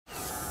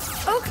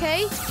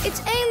Okay,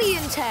 it's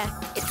alien tech.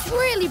 It's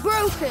really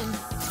broken.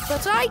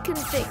 But I can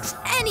fix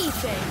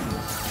anything.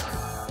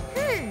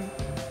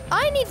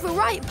 I need the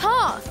right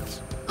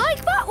parts.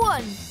 Like that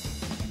one.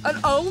 An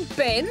old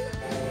bin?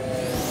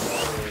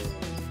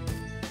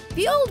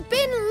 The old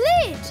bin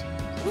lid.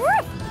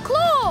 Roof,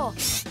 claw.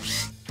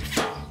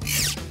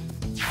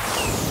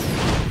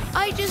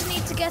 I just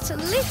need to get a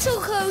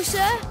little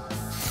closer.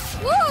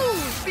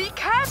 Whoa! Be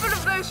careful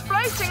of those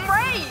floating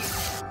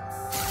rays.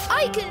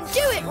 I can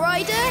do it,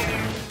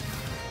 Ryder.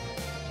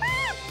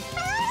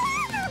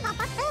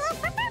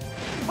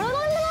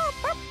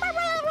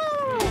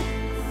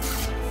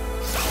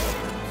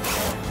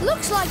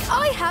 Looks like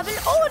I have an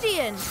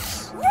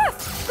audience.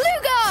 Roof,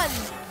 glue gun.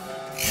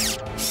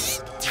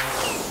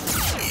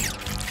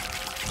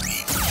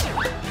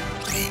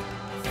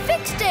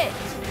 Fixed it.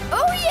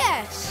 Oh,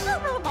 yes.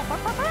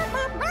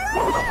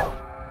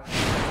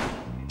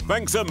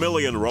 Thanks a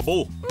million,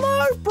 Rubble.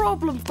 No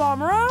problem,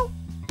 Farmer.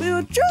 We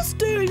were just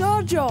doing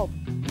our job.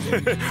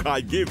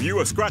 I'd give you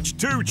a scratch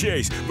too,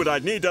 Chase, but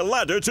I'd need a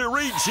ladder to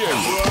reach him.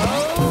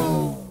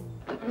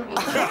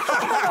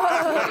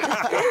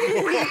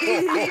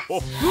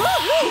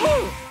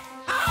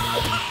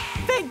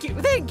 Thank you,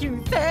 thank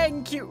you,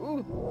 thank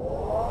you.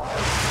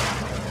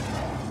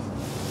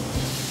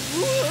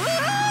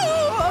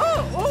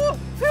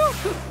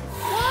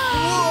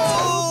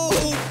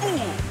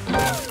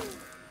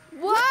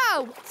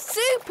 Wow,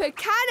 super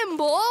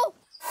cannonball.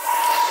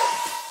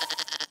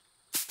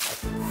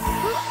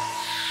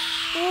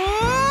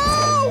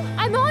 Whoa!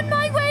 I'm on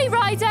my way,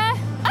 Ryder.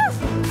 Oh.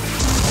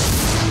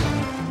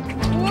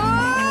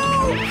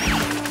 Whoa!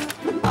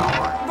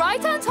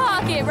 Right on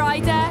target,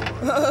 Ryder.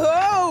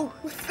 Oh,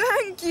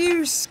 thank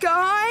you,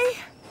 Skye.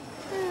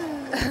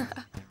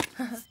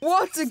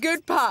 What a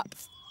good pup.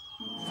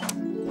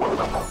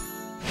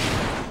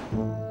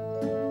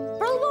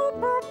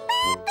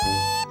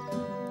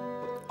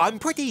 I'm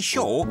pretty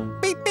sure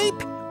beep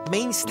beep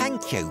means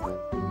thank you.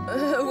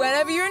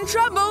 Whenever you're in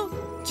trouble,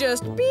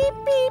 just beep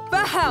beep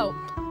for help.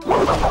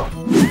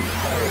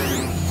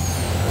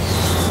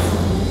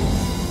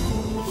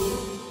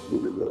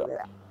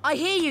 I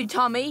hear you,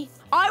 Tommy.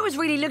 I was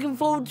really looking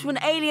forward to an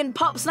alien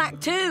pup snack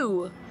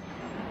too.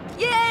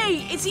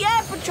 Yay! It's the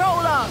air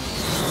patroller!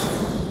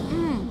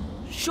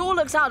 Sure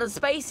looks out of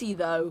spacey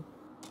though.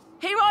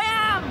 Here I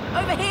am!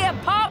 Over here,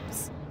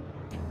 pups!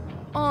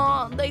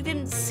 Oh, they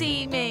didn't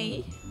see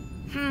me.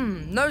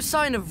 No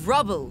sign of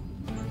Rubble.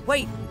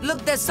 Wait,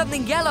 look, there's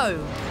something yellow.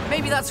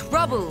 Maybe that's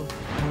Rubble.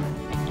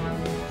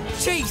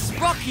 Chase,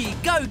 Rocky,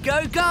 go,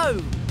 go,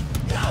 go!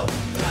 Go,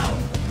 go,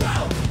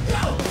 go,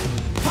 go!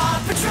 PAW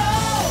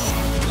Patrol!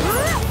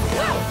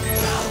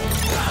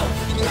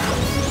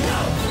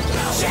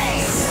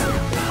 Chase!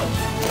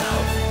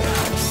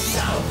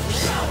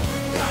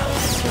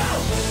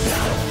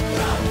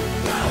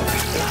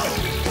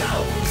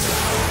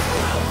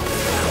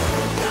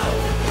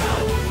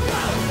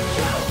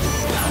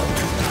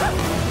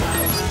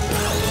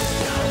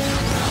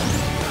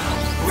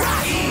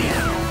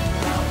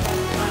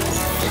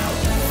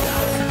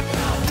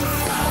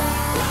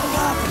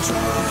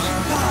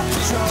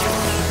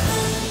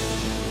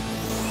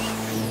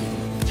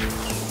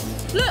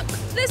 Look,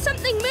 there's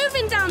something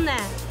moving down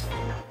there.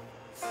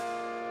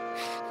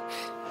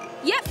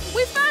 Yep,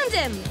 we found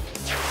him.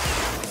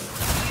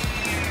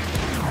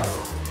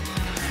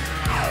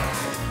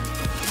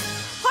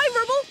 Hi,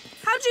 Rubble.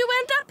 How'd you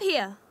end up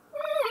here?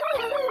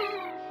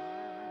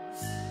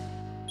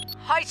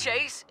 Hi,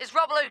 Chase. Is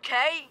Rubble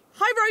okay?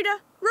 Hi,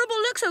 Ryder.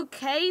 Rubble looks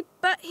okay,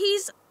 but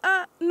he's,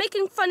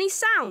 making funny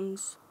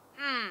sounds.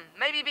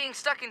 Maybe being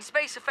stuck in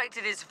space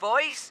affected his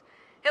voice?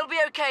 He'll be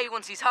okay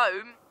once he's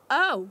home.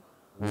 Oh.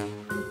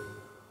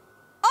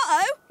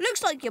 Uh-oh,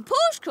 looks like your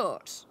paw's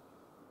caught.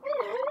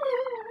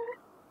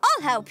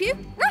 I'll help you.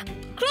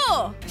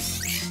 Claw.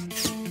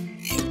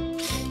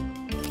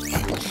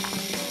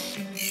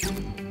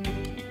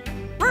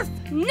 Ruff,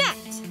 net.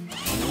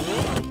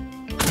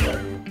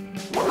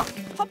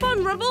 Hop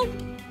on, Rubble.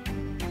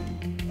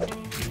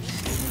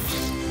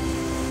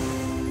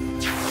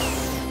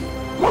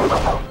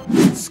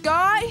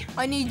 Skye,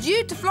 I need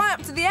you to fly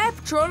up to the air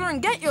patroller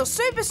and get your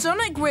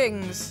supersonic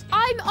wings.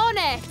 I'm on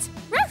it.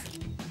 Ruff,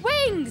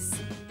 wings.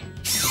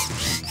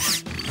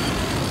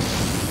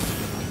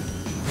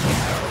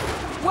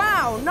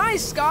 Wow,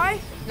 nice, Skye.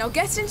 Now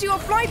get into your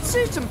flight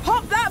suit and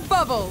pop that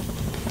bubble.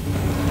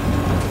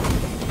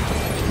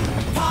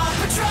 PAW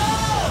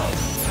Patrol!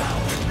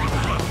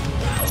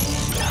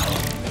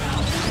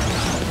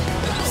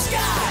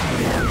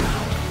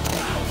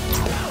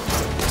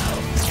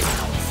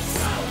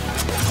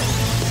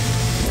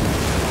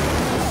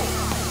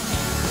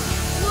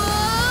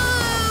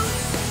 Whoa!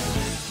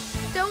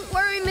 Don't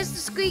worry, Mr.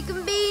 Squeak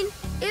and Bean.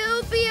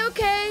 It'll be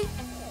okay.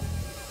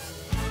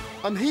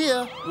 I'm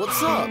here.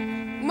 What's up?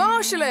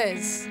 Marshall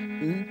is.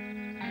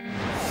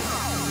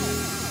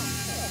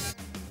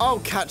 I'll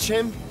catch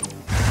him.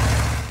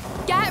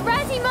 Get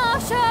ready,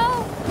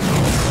 Marshall.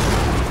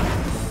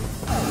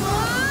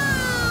 Whoa!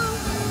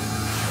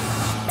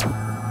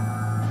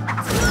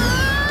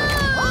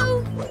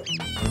 Whoa!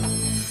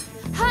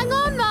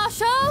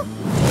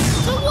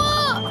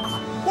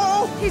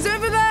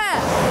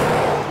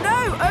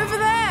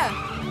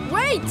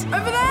 Wait!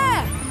 Over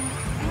there!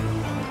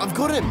 I've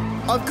got him!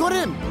 I've got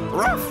him!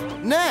 Ruff!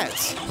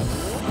 Net!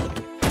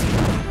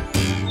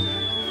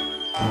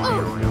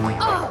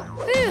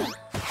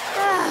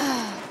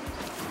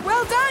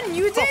 Well done,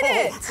 you did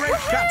it! Great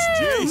catch,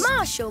 Jace.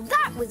 Marshall,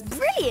 that was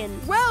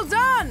brilliant. Well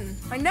done!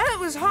 I know it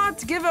was hard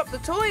to give up the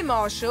toy,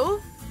 Marshall,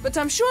 but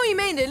I'm sure you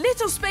made a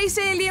little space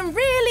alien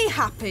really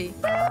happy.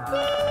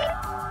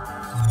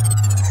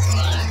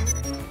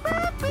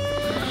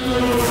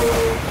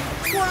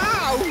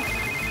 Wow!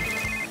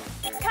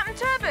 Captain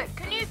Turbot,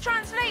 can you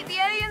translate the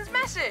alien's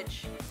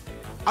message?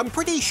 I'm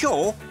pretty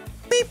sure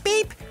beep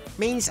beep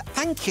means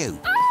thank you.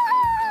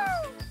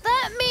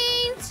 That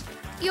means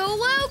you're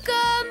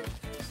welcome.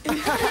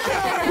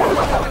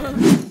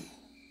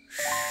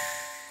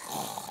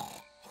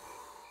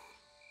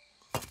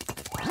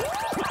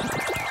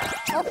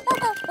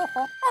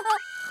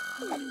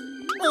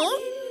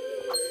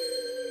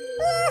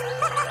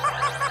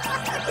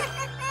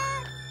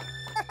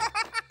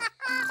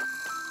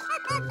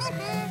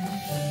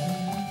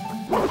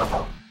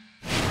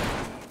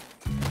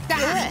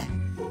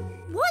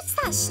 What's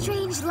that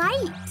strange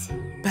light?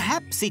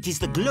 Perhaps it is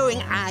the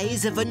glowing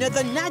eyes of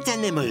another night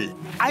animal.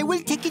 I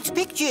will take its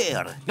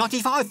picture. Not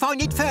if I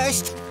find it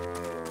first.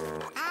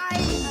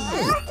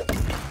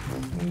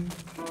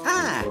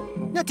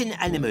 Not an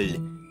animal,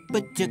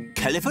 but a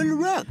colourful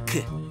rock.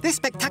 This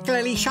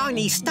spectacularly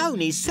shiny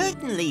stone is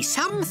certainly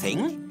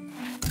something.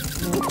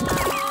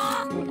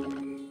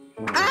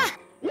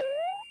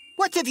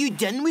 What have you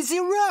done with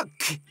the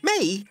rock?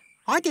 Me?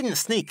 I didn't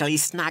sneakily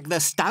snag the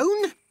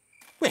stone.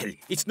 Well,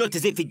 it's not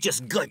as if it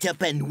just got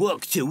up and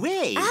walked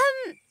away.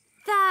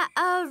 That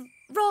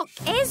rock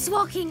is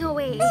walking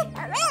away.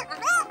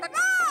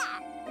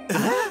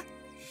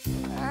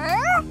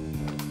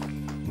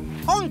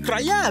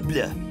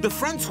 Incroyable! The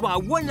Francois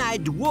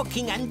one-eyed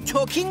walking and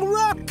talking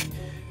rock!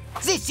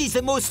 This is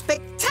the most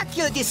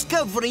spectacular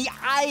discovery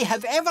I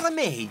have ever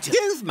made.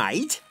 You've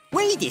made?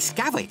 We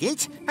discovered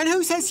it, and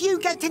who says you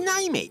get to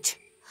name it?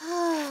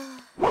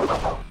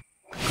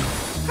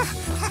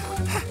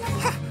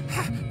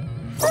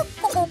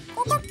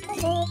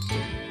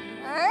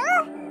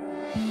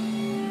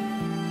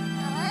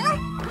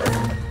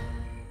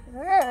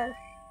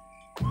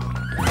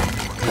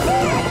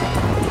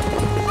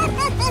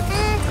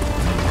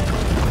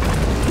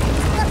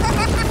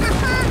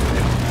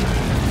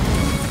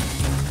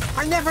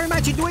 I never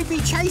imagined we'd be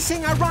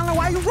chasing a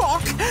runaway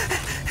rock.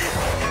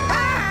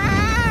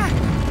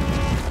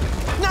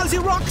 Now the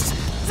rocks,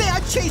 they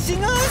are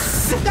chasing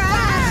us.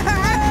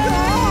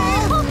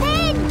 Hop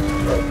in!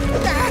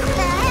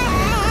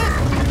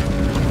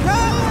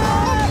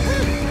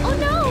 Oh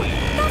no!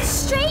 That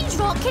strange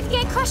rock can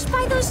get crushed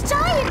by those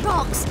giant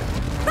rocks.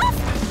 Ruff!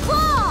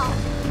 Claw!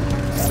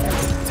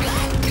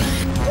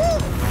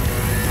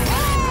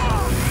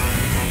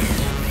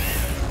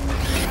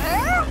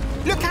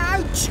 Look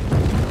out!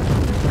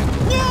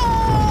 No!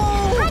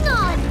 Hang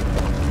on!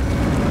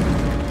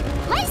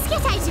 Let's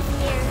get out of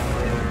here.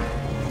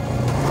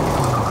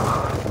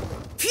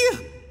 Phew!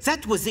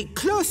 That was the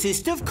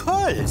closest of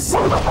calls.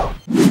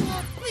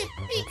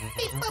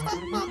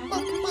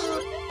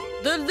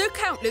 The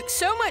lookout looks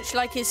so much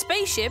like his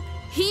spaceship,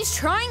 he's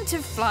trying to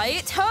fly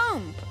it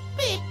home.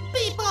 Beep,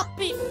 beep, bop,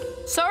 beep.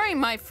 Sorry,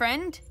 my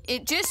friend.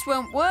 It just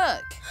won't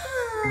work.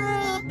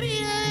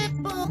 Beep,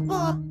 bop,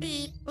 bop,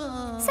 beep,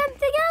 bop.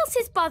 Something else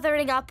is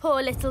bothering our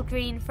poor little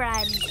green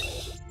friend.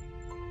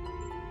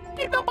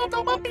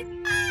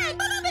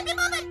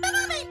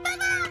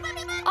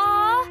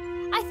 Aw,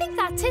 I think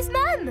that's his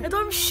mum. And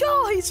I'm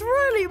sure he's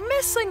really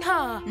missing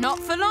her. Not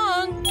for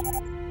long.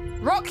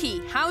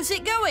 Rocky, how's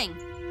it going?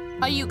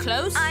 Are you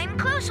close? I'm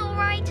close, all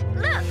right.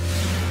 Look.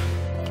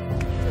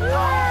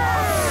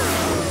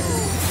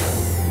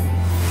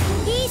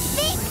 He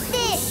fixed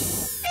it.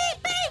 Beep,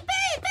 beep,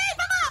 beep, beep,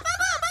 bop, bop,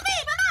 bop,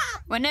 beep,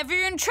 bop. Whenever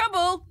you're in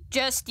trouble,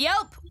 just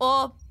yelp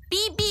or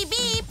beep, beep,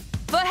 beep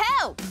for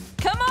help.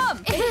 Come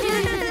on.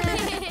 Yeah!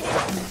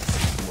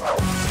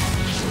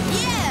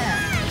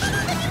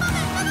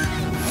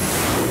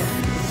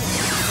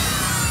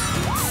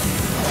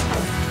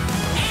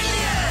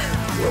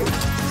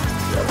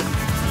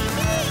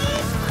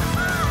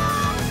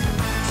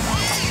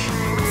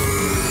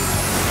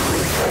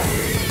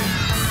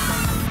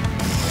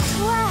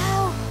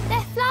 Wow,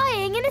 they're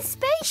flying in a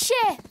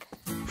spaceship.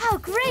 How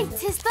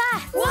great is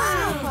that?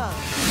 Wow!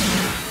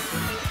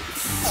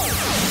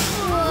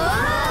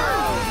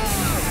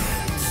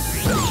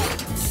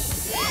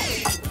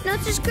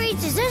 Not as great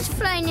as us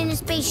flying in a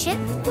spaceship.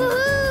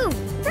 Woohoo!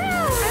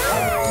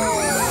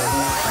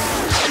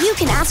 You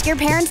can ask your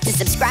parents to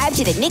subscribe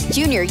to the Nick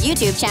Jr.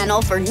 YouTube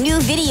channel for new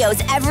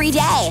videos every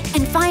day.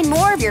 And find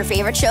more of your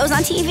favorite shows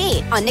on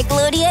TV on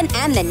Nickelodeon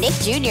and the Nick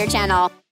Jr. channel.